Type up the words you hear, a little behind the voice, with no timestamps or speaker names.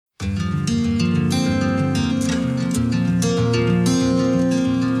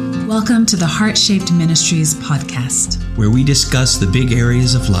Welcome to the Heart-Shaped Ministries podcast, where we discuss the big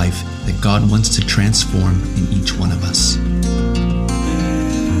areas of life that God wants to transform in each one of us.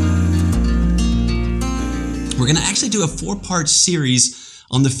 We're going to actually do a 4-part series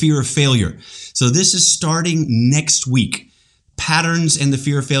on the fear of failure. So this is starting next week. Patterns and the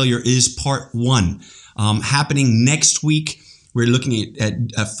fear of failure is part 1. Happening next week. We're looking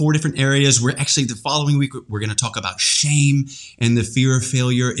at 4 different areas. We're actually, the following week, we're going to talk about shame and the fear of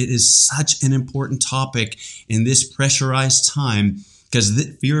failure. It is such an important topic in this pressurized time because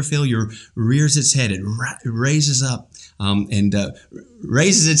the fear of failure rears its head. It raises up and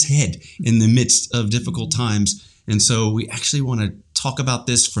raises its head in the midst of difficult times. And so we actually want to talk about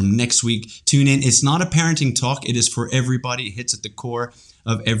this from next week. Tune in. It's not a parenting talk. It is for everybody. It hits at the core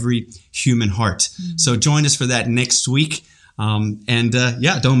of every human heart. Mm-hmm. So join us for that next week.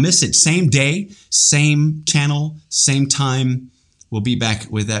 Don't miss it. Same day, same channel, same time. We'll be back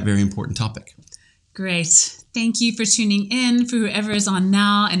with that very important topic. Great. Thank you for tuning in, for whoever is on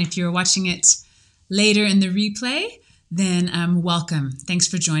now. And if you're watching it later in the replay, then welcome. Thanks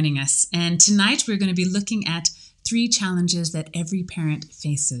for joining us. And tonight we're going to be looking at 3 challenges that every parent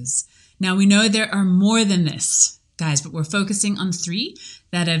faces. Now, we know there are more than this, guys, but we're focusing on 3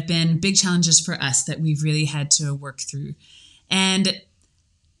 that have been big challenges for us that we've really had to work through. And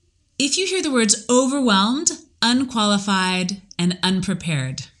if you hear the words overwhelmed, unqualified, and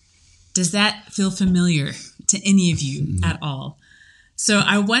unprepared, does that feel familiar to any of you at all? So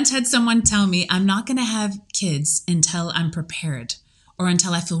I once had someone tell me, I'm not going to have kids until I'm prepared or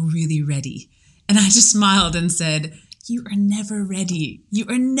until I feel really ready. And I just smiled and said, you are never ready. You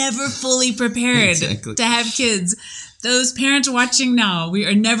are never fully prepared to have kids. Those parents watching now, we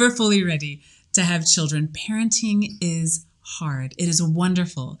are never fully ready to have children. Parenting is hard. It is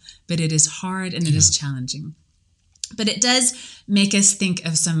wonderful, but it is hard and it is challenging. But it does make us think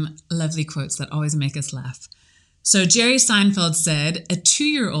of some lovely quotes that always make us laugh. So Jerry Seinfeld said, a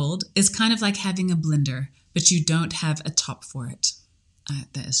 2-year-old is kind of like having a blender, but you don't have a top for it.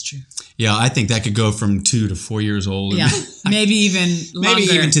 That is true. Yeah, I think that could go from 2 to 4 years old. Yeah, maybe even longer.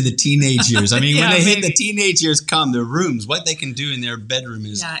 Maybe even to the teenage years. I mean, when they hit the teenage years come, the rooms, what they can do in their bedroom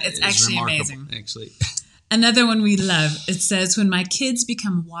is actually remarkable, amazing. Actually. Another one we love, it says, when my kids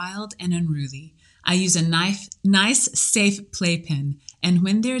become wild and unruly, I use a nice, safe playpen, and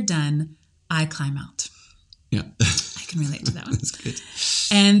when they're done, I climb out. Yeah. I can relate to that one. That's good.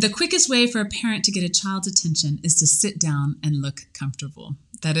 And the quickest way for a parent to get a child's attention is to sit down and look comfortable.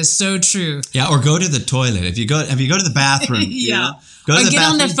 That is so true. Yeah, or go to the toilet. If you go to the bathroom, Go to the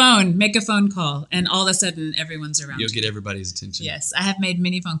bathroom. On the phone, make a phone call, and all of a sudden everyone's around. You'll get everybody's attention. Yes, I have made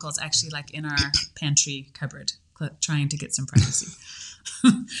many phone calls actually, like in our pantry cupboard, trying to get some privacy.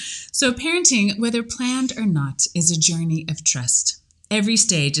 So parenting, whether planned or not, is a journey of trust. Every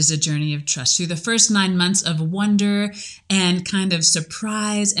stage is a journey of trust. Through the first 9 months of wonder and kind of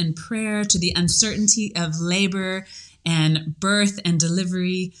surprise and prayer, to the uncertainty of labor and birth and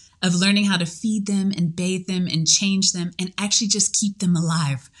delivery, of learning how to feed them and bathe them and change them and actually just keep them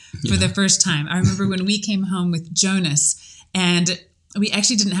alive for the first time. I remember when we came home with Jonas, and we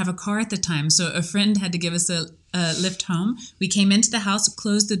actually didn't have a car at the time, so a friend had to give us a lift home. We came into the house,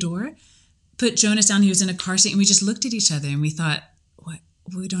 closed the door, put Jonas down. He was in a car seat, and we just looked at each other and we thought,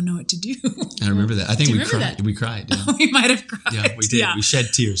 we don't know what to do. I remember that. I think we cried. We cried. Yeah. We might have cried. Yeah, we did. Yeah. We shed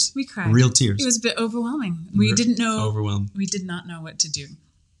tears. We cried. Real tears. It was a bit overwhelming. We didn't know. Overwhelmed. We did not know what to do.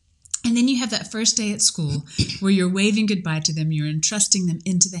 And then you have that first day at school where you're waving goodbye to them. You're entrusting them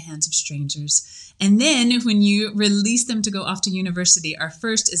into the hands of strangers. And then when you release them to go off to university, our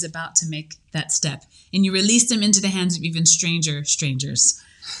first is about to make that step. And you release them into the hands of even strangers.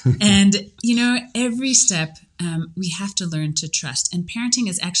 And, every step we have to learn to trust. And parenting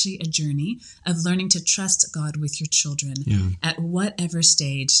is actually a journey of learning to trust God with your children at whatever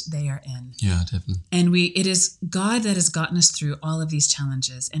stage they are in. Yeah, definitely. And it is God that has gotten us through all of these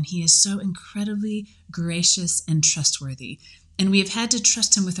challenges. And he is so incredibly gracious and trustworthy. And we have had to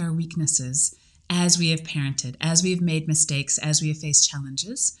trust him with our weaknesses as we have parented, as we have made mistakes, as we have faced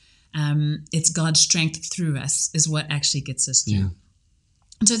challenges. It's God's strength through us is what actually gets us through. Yeah.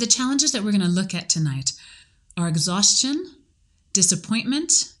 And so the challenges that we're going to look at tonight are exhaustion,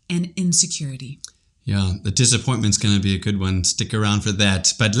 disappointment, and insecurity. Yeah, the disappointment's going to be a good one. Stick around for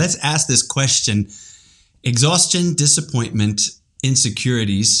that. But let's ask this question. Exhaustion, disappointment,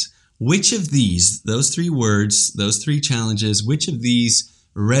 insecurities. Which of these, those 3 words, those 3 challenges, which of these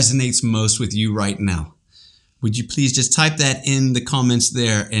resonates most with you right now? Would you please just type that in the comments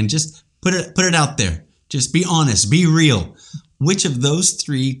there and just put it out there. Just be honest, be real. Which of those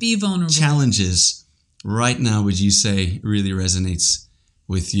 3 be vulnerable challenges right now would you say really resonates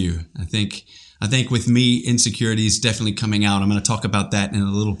with you. I think with me, insecurity is definitely coming out. I'm going to talk about that in a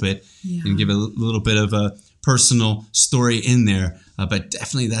little bit and give a little bit of a personal story in there. But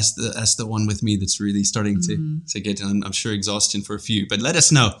definitely that's the one with me that's really starting to get, I'm sure, exhaustion for a few. But let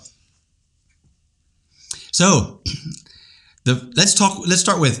us know. So let's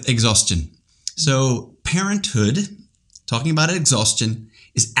start with exhaustion. So parenthood, talking about exhaustion,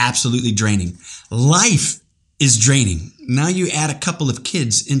 is absolutely draining. Life is draining. Now you add a couple of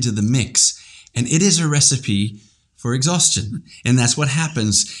kids into the mix, and it is a recipe for exhaustion. And that's what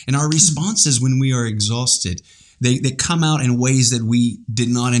happens. And our responses when we are exhausted, they come out in ways that we did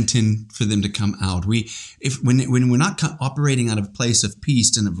not intend for them to come out. When we're not operating out of a place of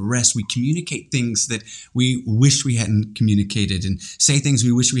peace and of rest, we communicate things that we wish we hadn't communicated and say things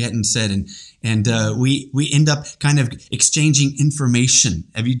we wish we hadn't said. And we end up kind of exchanging information.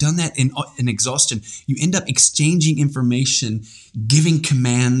 Have you done that in exhaustion? You end up exchanging information, giving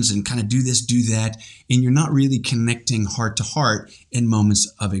commands and kind of do this, do that, and you're not really connecting heart to heart in moments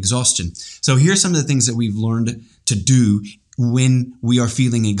of exhaustion. So here's some of the things that we've learned to do when we are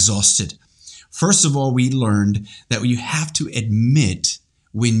feeling exhausted. First of all, we learned that you have to admit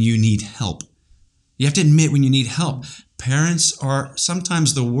when you need help. You have to admit when you need help. Parents are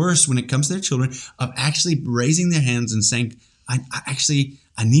sometimes the worst when it comes to their children of actually raising their hands and saying, I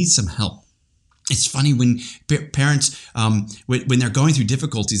need some help. It's funny when parents, when they're going through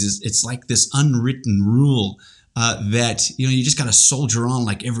difficulties, it's like this unwritten rule that you just got to soldier on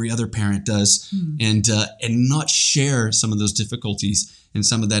like every other parent does, and not share some of those difficulties and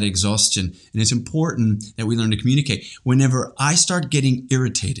some of that exhaustion. And it's important that we learn to communicate. Whenever I start getting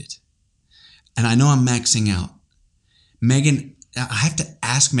irritated, and I know I'm maxing out, Megan, I have to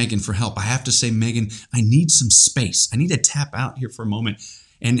ask Megan for help. I have to say, Megan, I need some space. I need to tap out here for a moment.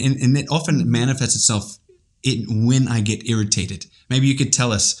 And it often manifests itself when I get irritated. Maybe you could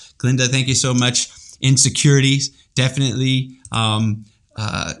tell us, Glinda, thank you so much. Insecurities, definitely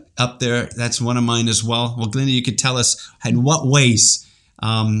up there. That's one of mine as well. Well, Glinda, you could tell us in what ways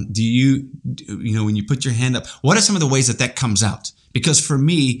do you when you put your hand up, what are some of the ways that comes out? Because for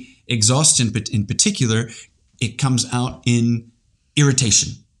me, exhaustion in particular, it comes out in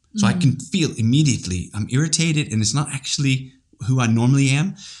irritation. So I can feel immediately I'm irritated and it's not actually who I normally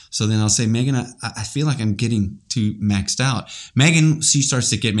am. So then I'll say, Megan, I feel like I'm getting too maxed out. Megan, she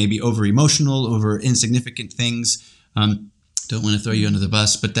starts to get maybe over emotional, over insignificant things. Don't want to throw you under the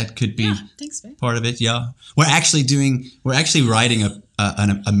bus, but that could be part of it. Yeah. We're actually writing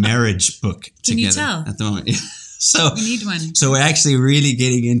a marriage book together at the moment. So we need one. So we're actually really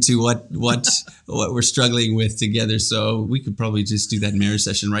getting into what we're struggling with together. So we could probably just do that marriage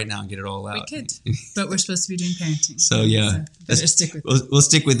session right now and get it all out. We could, but we're supposed to be doing parenting. So yeah, better stick with we'll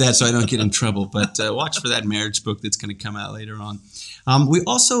stick with that so I don't get in trouble. But watch for that marriage book that's going to come out later on. We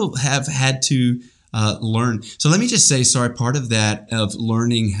also have had to learn. So let me just say, part of that of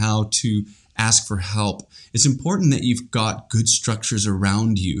learning how to ask for help. It's important that you've got good structures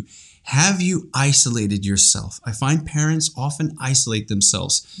around you. Have you isolated yourself? I find parents often isolate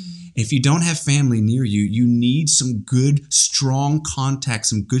themselves. If you don't have family near you, you need some good, strong contacts,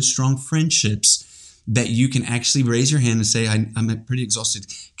 some good, strong friendships that you can actually raise your hand and say, I'm pretty exhausted.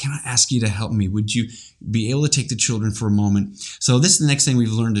 Can I ask you to help me? Would you be able to take the children for a moment? So this is the next thing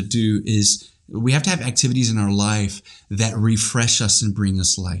we've learned to do is we have to have activities in our life that refresh us and bring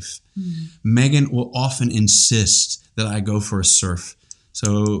us life. Megan will often insist that I go for a surf.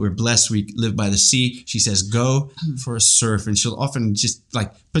 So we're blessed. We live by the sea. She says, go for a surf. And she'll often just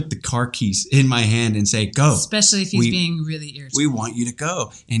put the car keys in my hand and say, go. Especially if he's being really irritated. We want you to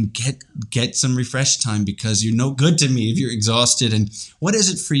go and get some refresh time because you're no good to me if you're exhausted. And what is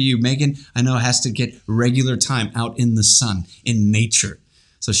it for you? Megan, I know, has to get regular time out in the sun, in nature.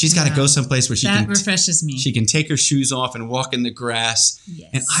 So she's got to go someplace where that refreshes me. She can take her shoes off and walk in the grass. Yes.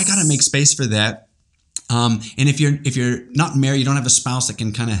 And I got to make space for that. And if you're not married, you don't have a spouse that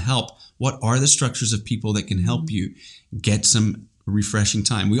can kind of help, what are the structures of people that can help you get some refreshing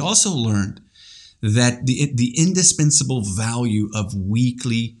time? We also learned that the indispensable value of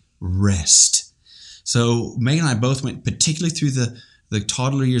weekly rest. So Megan and I both went, particularly through the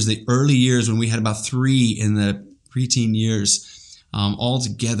toddler years, the early years when we had about 3 in the preteen years, all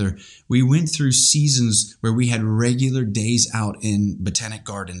together, we went through seasons where we had regular days out in botanic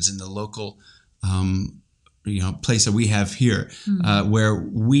gardens in the local place that we have here, where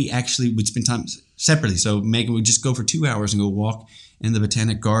we actually would spend time separately. So Megan would just go for 2 hours and go walk in the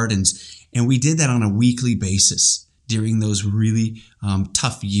botanic gardens. And we did that on a weekly basis during those really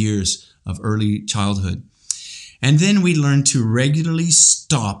tough years of early childhood. And then we learned to regularly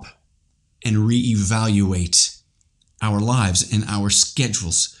stop and reevaluate our lives and our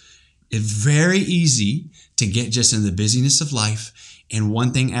schedules. It's very easy to get just in the busyness of life, and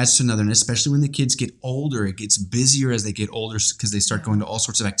one thing adds to another, and especially when the kids get older, it gets busier as they get older because they start going to all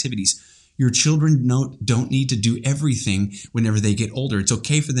sorts of activities. Your children don't need to do everything whenever they get older. It's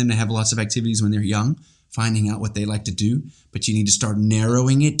okay for them to have lots of activities when they're young, finding out what they like to do, but you need to start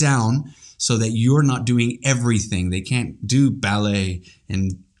narrowing it down so that you're not doing everything. They can't do ballet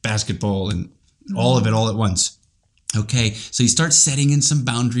and basketball and all of it all at once. Okay, so you start setting in some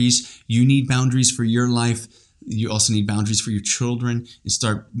boundaries. You need boundaries for your life. You also need boundaries for your children.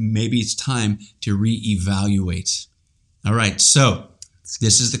 And maybe it's time to reevaluate. All right, so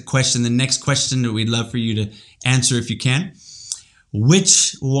this is the question, the next question that we'd love for you to answer if you can.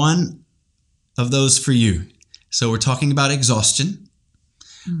 Which one of those for you? So we're talking about exhaustion.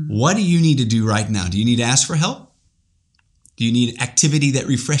 What do you need to do right now? Do you need to ask for help? Do you need activity that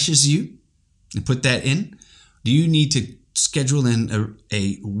refreshes you? And put that in. Do you need to schedule in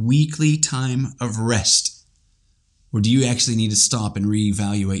a weekly time of rest? Or do you actually need to stop and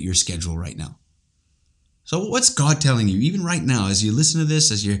reevaluate your schedule right now? So what's God telling you, even right now, as you listen to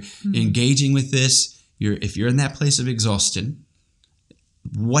this, as you're engaging with this, if you're in that place of exhaustion,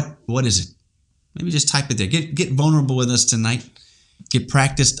 what is it? Maybe just type it there. Get vulnerable with us tonight. Get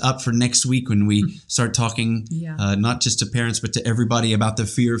practiced up for next week when we start talking, not just to parents, but to everybody about the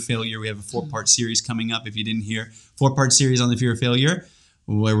fear of failure. We have a 4-part series coming up. If you didn't hear, 4-part series on the fear of failure,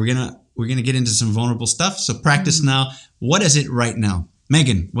 where we're gonna get into some vulnerable stuff. So practice now. What is it right now?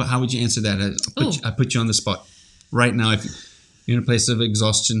 Megan, how would you answer that? I put you on the spot right now. If you're in a place of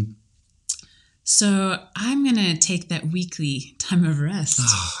exhaustion. So I'm going to take that weekly time of rest.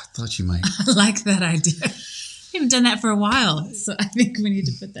 Oh, I thought you might. I like that idea. We haven't done that for a while, so I think we need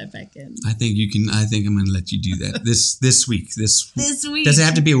to put that back in. I think you can. I think I'm going to let you do that this week. This week. Does it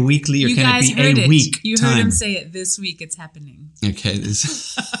have to be a weekly, or you can it be a week? You time? heard him say it this week. It's happening. Okay.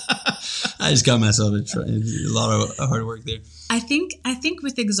 I just got myself a lot of hard work there. I think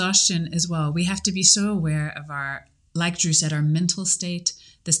with exhaustion as well, we have to be so aware of our, like Drew said, our mental state,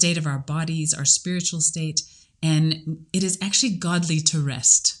 the state of our bodies, our spiritual state, and it is actually godly to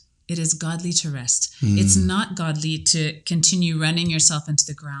rest. It is godly to rest. It's not godly to continue running yourself into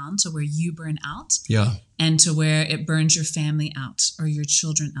the ground to where you burn out, and to where it burns your family out or your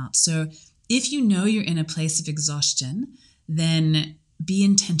children out. So if you know you're in a place of exhaustion, then be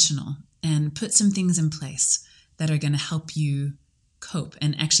intentional and put some things in place that are going to help you cope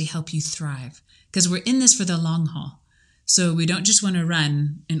and actually help you thrive. Because we're in this for the long haul. So we don't just want to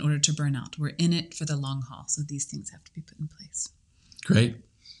run in order to burn out. We're in it for the long haul. So these things have to be put in place. Great.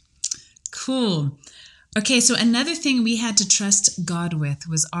 Cool. Okay, so another thing we had to trust God with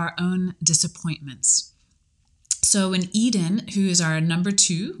was our own disappointments. So when Eden, who is our number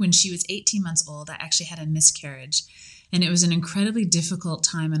 2, when she was 18 months old, I actually had a miscarriage. And it was an incredibly difficult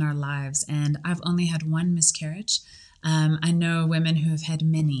time in our lives. And I've only had one miscarriage. I know women who have had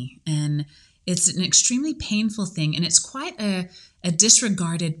many. And it's an extremely painful thing. And it's quite a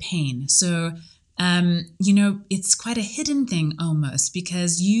disregarded pain. So, it's quite a hidden thing almost,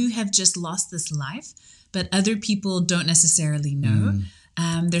 because you have just lost this life, but other people don't necessarily know.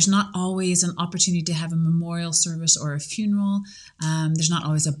 There's not always an opportunity to have a memorial service or a funeral. There's not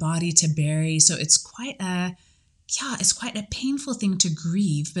always a body to bury. So it's quite a painful thing to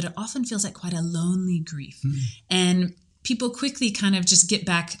grieve, but it often feels like quite a lonely grief. And people quickly kind of just get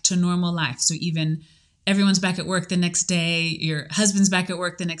back to normal life. So even everyone's back at work the next day, your husband's back at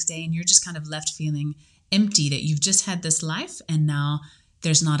work the next day, and you're just kind of left feeling empty that you've just had this life and now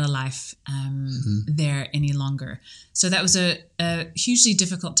there's not a life there any longer. So that was a hugely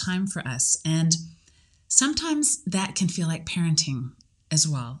difficult time for us. And sometimes that can feel like parenting as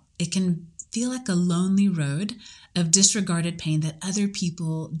well. It can feel like a lonely road of disregarded pain that other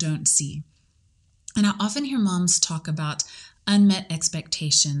people don't see. And I often hear moms talk about unmet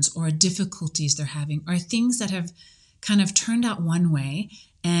expectations or difficulties they're having or things that have kind of turned out one way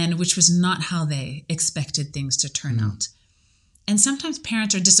and which was not how they expected things to turn out. And sometimes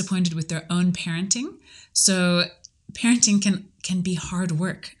parents are disappointed with their own parenting. So parenting can be hard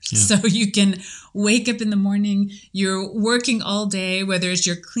work. Yeah. So you can wake up in the morning, you're working all day, whether it's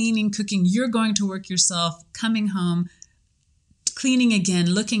you're cleaning, cooking, you're going to work yourself, coming home, cleaning again,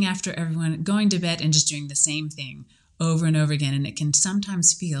 looking after everyone, going to bed and just doing the same thing over and over again. And it can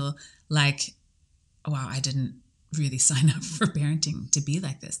sometimes feel like, wow, I didn't really sign up for parenting to be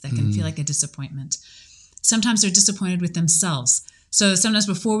like this. That can feel like a disappointment. Sometimes they're disappointed with themselves. So sometimes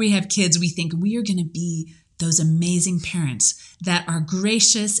before we have kids, we think we are going to be those amazing parents that are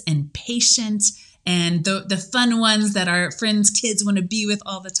gracious and patient and the fun ones that our friends' kids want to be with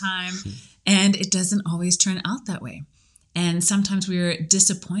all the time. And it doesn't always turn out that way. And sometimes we're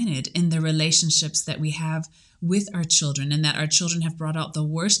disappointed in the relationships that we have with our children, and that our children have brought out the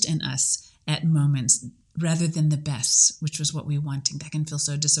worst in us at moments rather than the best, which was what we wanted. That can feel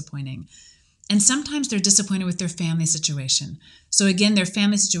so disappointing. And sometimes they're disappointed with their family situation. So again, their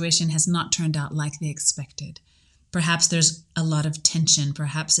family situation has not turned out like they expected. Perhaps there's a lot of tension.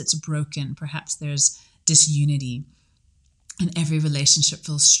 Perhaps it's broken. Perhaps there's disunity, and every relationship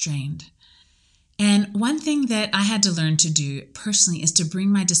feels strained. And one thing that I had to learn to do personally is to bring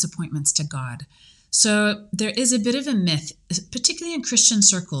my disappointments to God. So there is a bit of a myth, particularly in Christian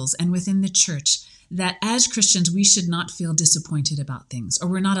circles and within the church, that as Christians, we should not feel disappointed about things, or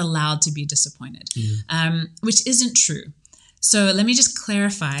we're not allowed to be disappointed, which isn't true. So let me just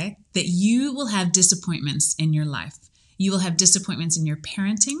clarify that you will have disappointments in your life. You will have disappointments in your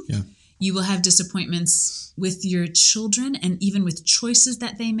parenting. Yeah. You will have disappointments with your children and even with choices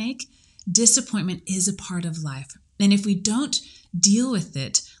that they make. Disappointment is a part of life. And if we don't deal with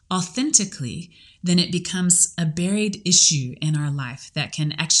it authentically, then it becomes a buried issue in our life that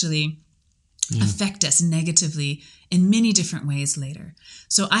can actually affect us negatively in many different ways later.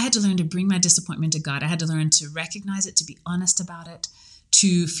 So I had to learn to bring my disappointment to God. I had to learn to recognize it, to be honest about it,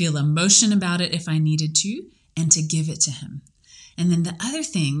 to feel emotion about it if I needed to, and to give it to Him. And then the other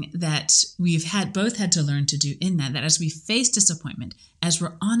thing that we've both had to learn to do in that as we face disappointment, as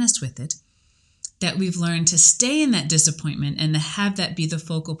we're honest with it, that we've learned to stay in that disappointment and to have that be the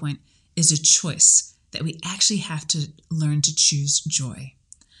focal point is a choice, that we actually have to learn to choose joy.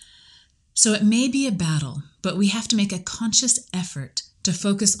 So it may be a battle, but we have to make a conscious effort to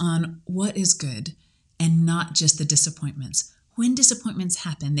focus on what is good and not just the disappointments. When disappointments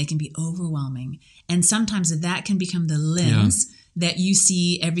happen, they can be overwhelming. And sometimes that can become the lens that you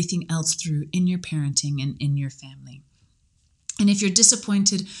see everything else through in your parenting and in your family. And if you're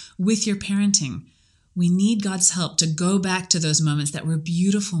disappointed with your parenting, we need God's help to go back to those moments that were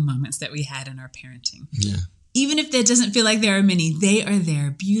beautiful moments that we had in our parenting. Yeah. Even if it doesn't feel like there are many, they are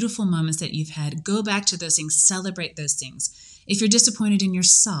there. Beautiful moments that you've had. Go back to those things. Celebrate those things. If you're disappointed in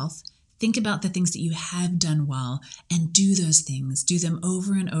yourself, think about the things that you have done well and do those things. Do them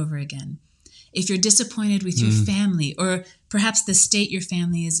over and over again. If you're disappointed with your family, or perhaps the state your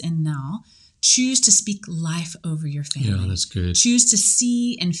family is in now, choose to speak life over your family. Yeah, that's good. Choose to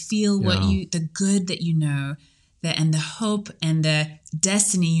see and feel the good that you know, and the hope and the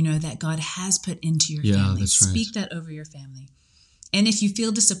destiny you know that God has put into your family. That's right. Speak that over your family. And if you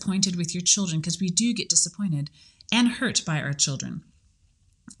feel disappointed with your children, because we do get disappointed and hurt by our children,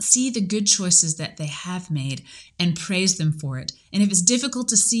 see the good choices that they have made and praise them for it. And if it's difficult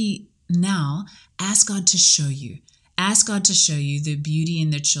to see now, ask God to show you. Ask God to show you the beauty in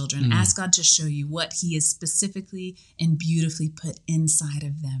their children. Ask God to show you what He has specifically and beautifully put inside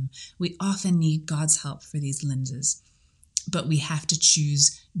of them. We often need God's help for these lenses, but we have to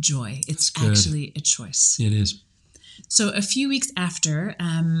choose joy. It's actually a choice. It is. So a few weeks after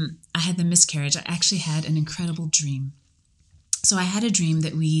I had the miscarriage, I actually had an incredible dream. So I had a dream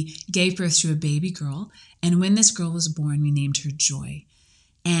that we gave birth to a baby girl, and when this girl was born, we named her Joy.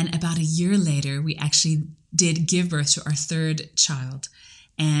 And about a year later, we actually did give birth to our third child.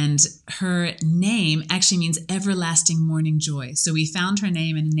 And her name actually means everlasting morning joy. So we found her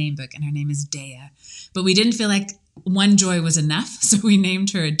name in a name book, and her name is Dea. But we didn't feel like one joy was enough, so we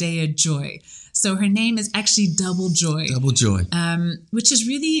named her Dea Joy. So her name is actually Double Joy. Double joy. Which is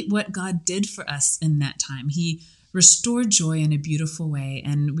really what God did for us in that time. He restored joy in a beautiful way.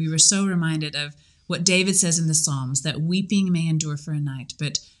 And we were so reminded of what David says in the Psalms, that weeping may endure for a night,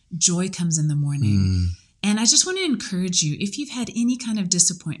 but joy comes in the morning. And I just want to encourage you, if you've had any kind of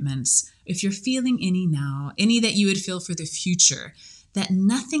disappointments, if you're feeling any now, any that you would feel for the future, that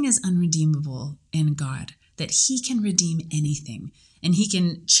nothing is unredeemable in God, that He can redeem anything, and He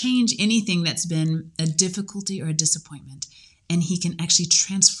can change anything that's been a difficulty or a disappointment, and He can actually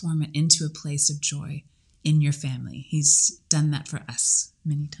transform it into a place of joy in your family. He's done that for us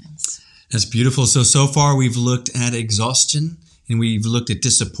many times. That's beautiful. So far we've looked at exhaustion and we've looked at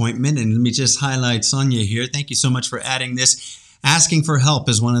disappointment. And let me just highlight Sonia here. Thank you so much for adding this. Asking for help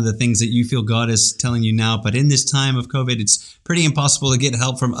is one of the things that you feel God is telling you now. But in this time of COVID, it's pretty impossible to get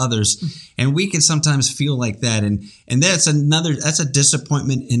help from others. And we can sometimes feel like that. And that's a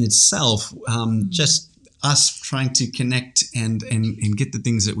disappointment in itself. Just us trying to connect and get the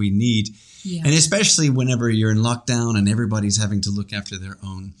things that we need. Yeah. And especially whenever you're in lockdown and everybody's having to look after their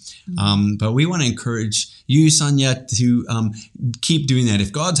own. But we want to encourage you, Sonia, to keep doing that.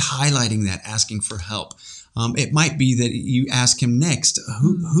 If God's highlighting that, asking for help, it might be that you ask him next,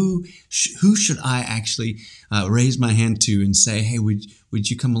 who should I actually raise my hand to and say, hey, would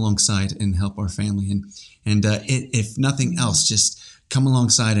you come alongside and help our family? And if nothing else, just come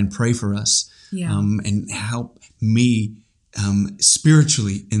alongside and pray for us, and help me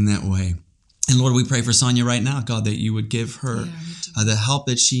spiritually in that way. And Lord, we pray for Sonia right now, God, that you would give her the help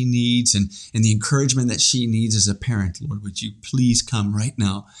that she needs and the encouragement that she needs as a parent. Lord, would you please come right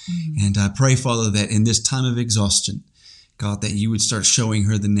now? And I pray, Father, that in this time of exhaustion, God, that you would start showing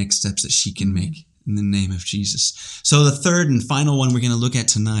her the next steps that she can make in the name of Jesus. So the third and final one we're going to look at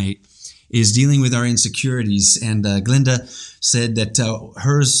tonight is dealing with our insecurities. And Glenda said that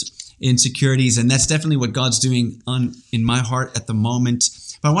hers insecurities, and that's definitely what God's doing in my heart at the moment.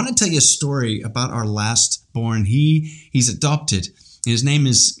 But I want to tell you a story about our last born. He's adopted. His name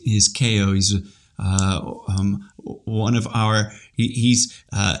is Ko. He's one of our.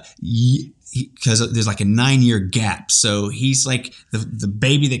 Because there's like a 9-year gap, so he's like the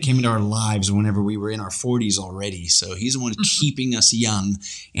baby that came into our lives whenever we were in our 40s already. So he's the one keeping us young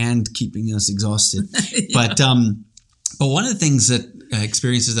and keeping us exhausted. But one of the things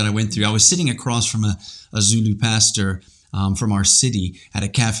experiences that I went through, I was sitting across from a Zulu pastor from our city at a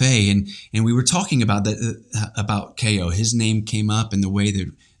cafe, and we were talking about Ko. His name came up, and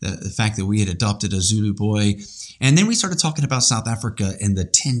the fact that we had adopted a Zulu boy, and then we started talking about South Africa and the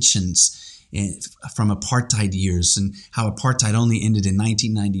tensions from apartheid years and how apartheid only ended in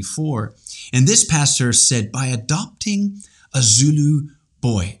 1994. And this pastor said, by adopting a Zulu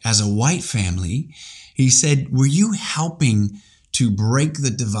boy as a white family, he said, were you helping to break the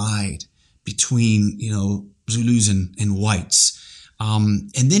divide between, Zulus and whites?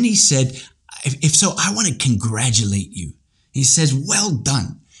 And then he said, if so, I want to congratulate you. He says, well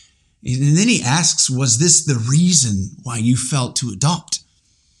done. And then he asks, was this the reason why you felt to adopt?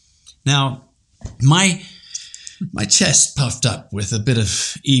 Now, my chest puffed up with a bit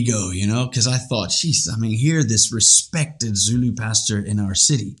of ego, because I thought, here this respected Zulu pastor in our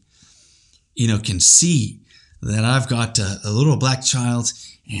city, can see that I've got a little black child,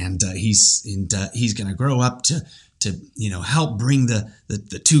 and he's going to grow up to help bring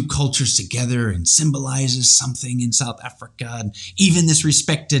the two cultures together and symbolizes something in South Africa. And even this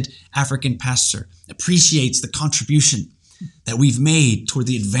respected African pastor appreciates the contribution that we've made toward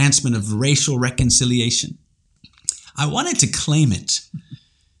the advancement of racial reconciliation. I wanted to claim it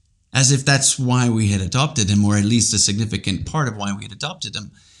as if that's why we had adopted him, or at least a significant part of why we had adopted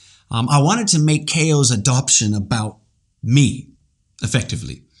him. I wanted to make Ko's adoption about me,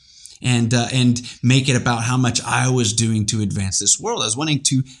 effectively, and make it about how much I was doing to advance this world. I was wanting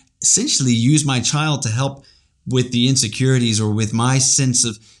to essentially use my child to help with the insecurities or with my sense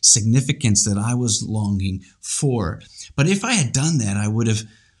of significance that I was longing for. But if I had done that, I would have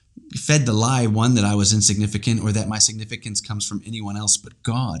fed the lie, one, that I was insignificant or that my significance comes from anyone else but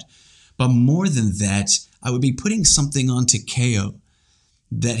God. But more than that, I would be putting something onto Ko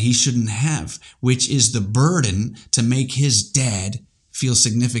that he shouldn't have, which is the burden to make his dad feel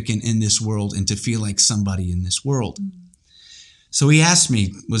significant in this world and to feel like somebody in this world. So he asked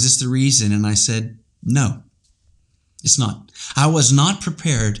me, was this the reason? And I said, no, it's not. I was not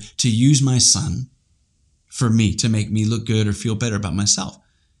prepared to use my son for me to make me look good or feel better about myself.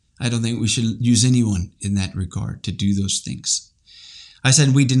 I don't think we should use anyone in that regard to do those things. I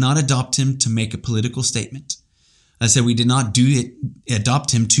said we did not adopt him to make a political statement. I said we did not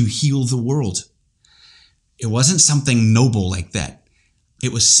adopt him to heal the world. It wasn't something noble like that.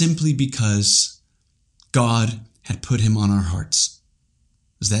 It was simply because God had put him on our hearts.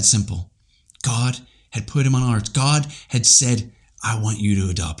 It was that simple. God had put him on our hearts. God had said, I want you to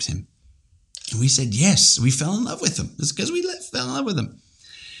adopt him. And we said, yes, we fell in love with him. It's because we fell in love with him.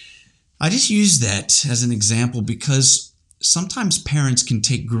 I just use that as an example because sometimes parents can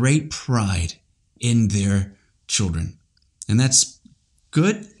take great pride in their children. And that's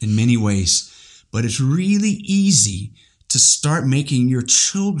good in many ways. But it's really easy to start making your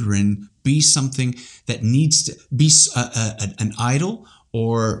children be something that needs to be an idol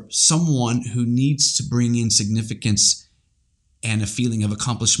or someone who needs to bring in significance and a feeling of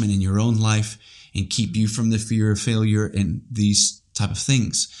accomplishment in your own life and keep you from the fear of failure and these type of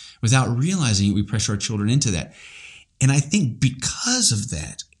things. Without realizing it, we pressure our children into that. And I think because of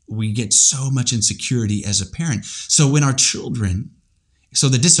that, we get so much insecurity as a parent. So when our children, so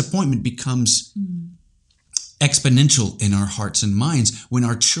the disappointment becomes exponential in our hearts and minds when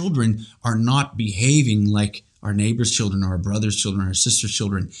our children are not behaving like our neighbor's children, or our brother's children, or our sister's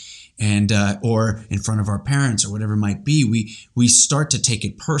children, and or in front of our parents, or whatever it might be, we start to take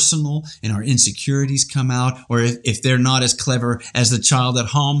it personal, and our insecurities come out. Or if they're not as clever as the child at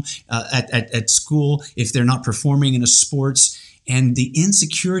home, at school, if they're not performing in a sports, and the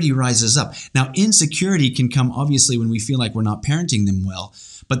insecurity rises up. Now, insecurity can come obviously when we feel like we're not parenting them well,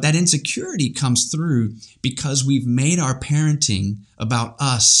 but that insecurity comes through because we've made our parenting about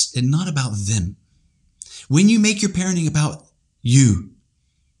us and not about them. When you make your parenting about you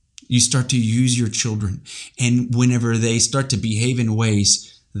start to use your children. And whenever they start to behave in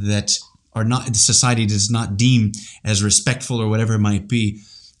ways that are not, society does not deem as respectful or whatever it might be,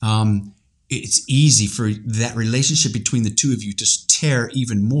 it's easy for that relationship between the two of you to tear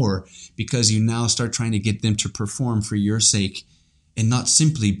even more, because you now start trying to get them to perform for your sake, and not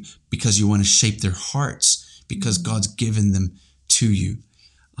simply because you want to shape their hearts, because God's given them to you.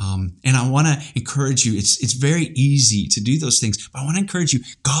 And I want to encourage you, it's very easy to do those things, but I want to encourage you,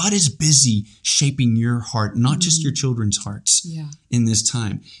 God is busy shaping your heart, not just your children's hearts in this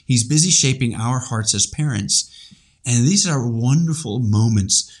time. He's busy shaping our hearts as parents. And these are wonderful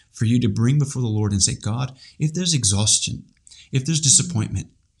moments for you to bring before the Lord and say, God, if there's exhaustion, if there's disappointment,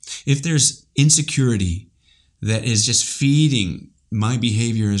 if there's insecurity that is just feeding my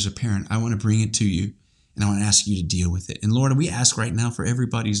behavior as a parent, I want to bring it to you. And I want to ask you to deal with it. And Lord, we ask right now for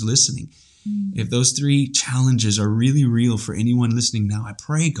everybody who's listening, if those three challenges are really real for anyone listening now, I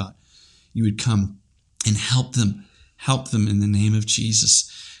pray, God, you would come and help them in the name of Jesus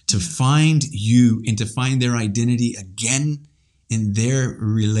to find you and to find their identity again in their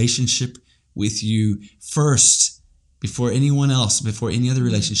relationship with you first, before anyone else, before any other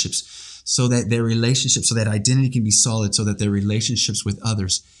relationships, so that their relationship, so that identity can be solid, so that their relationships with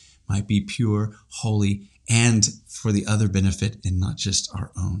others might be pure, holy, and for the other benefit and not just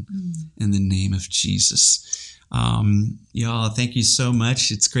our own. In the name of Jesus. Y'all, thank you so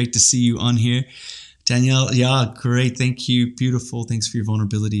much. It's great to see you on here. Danielle, great. Thank you. Beautiful. Thanks for your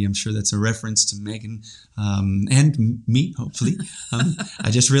vulnerability. I'm sure that's a reference to Megan and me, hopefully. I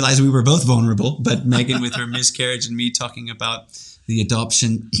just realized we were both vulnerable, but Megan with her miscarriage and me talking about the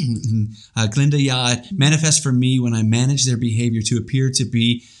adoption. Glinda, it manifests for me when I manage their behavior to appear to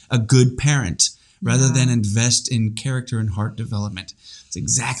be a good parent rather than invest in character and heart development. It's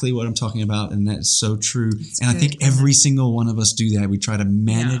exactly what I'm talking about, and that's so true. I think every single one of us do that. We try to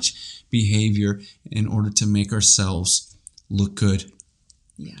manage behavior in order to make ourselves look good.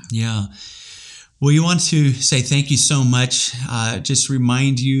 Yeah. Well, you want to say thank you so much. Just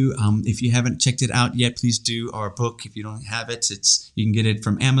remind you, if you haven't checked it out yet, please do our book. If you don't have it, you can get it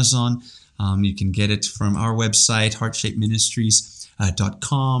from Amazon. You can get it from our website,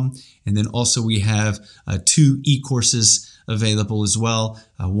 heartshapedministries.com. And then also we have 2 e-courses available as well.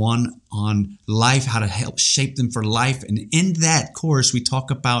 One on life, how to help shape them for life. And in that course, we talk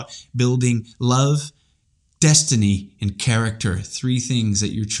about building love, destiny, and character. 3 things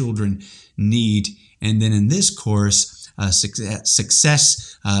that your children need. And then in this course,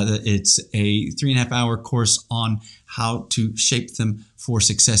 success, it's a 3.5-hour course on how to shape them for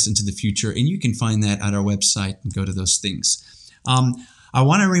success into the future. And you can find that at our website and go to those things. I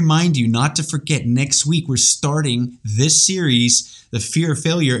want to remind you not to forget, next week we're starting this series, The Fear of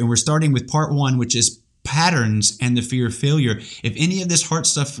Failure, and we're starting with part 1, which is patterns and the fear of failure. If any of this heart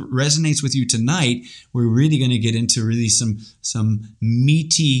stuff resonates with you tonight, we're really going to get into really some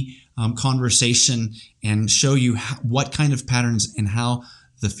meaty conversation and show you what kind of patterns and how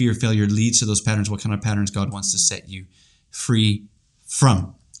the fear of failure leads to those patterns, what kind of patterns God wants to set you free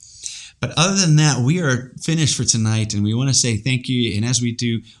from. But other than that, we are finished for tonight, and we want to say thank you. And as we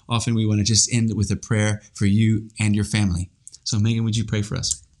do often, we want to just end with a prayer for you and your family. So Megan, would you pray for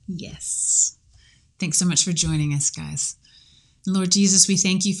us? Yes. Thanks so much for joining us, guys. Lord Jesus, we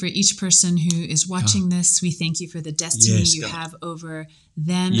thank you for each person who is watching this. We thank you for the destiny you have over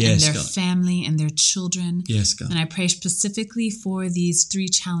them and their family and their children. Yes, God. And I pray specifically for these 3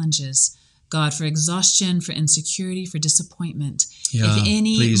 challenges, God, for exhaustion, for insecurity, for disappointment. If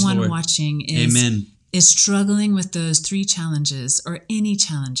anyone watching is struggling with those 3 challenges or any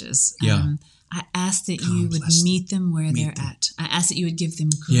challenges, I ask that you would meet them where they're at. I ask that you would give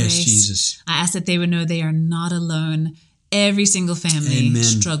them grace. Yes, Jesus. I ask that they would know they are not alone. Every single family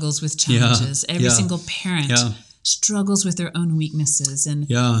struggles with challenges. Every single parent struggles with their own weaknesses. And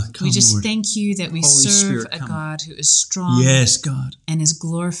we just thank you that we Holy serve Spirit, a God who is strong and is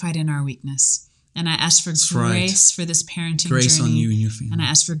glorified in our weakness. And I ask for grace for this parenting grace journey. On you and your family. And I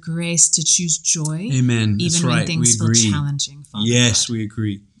ask for grace to choose joy. Amen. Even when things feel challenging, Father Yes, God. We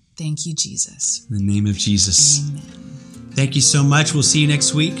agree. Thank you, Jesus. In the name of Jesus. Amen. Thank you so much. We'll see you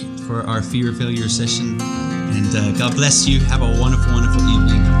next week for our Fear of Failure session. And And God bless you. Have a wonderful, wonderful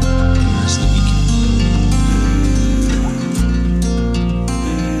evening.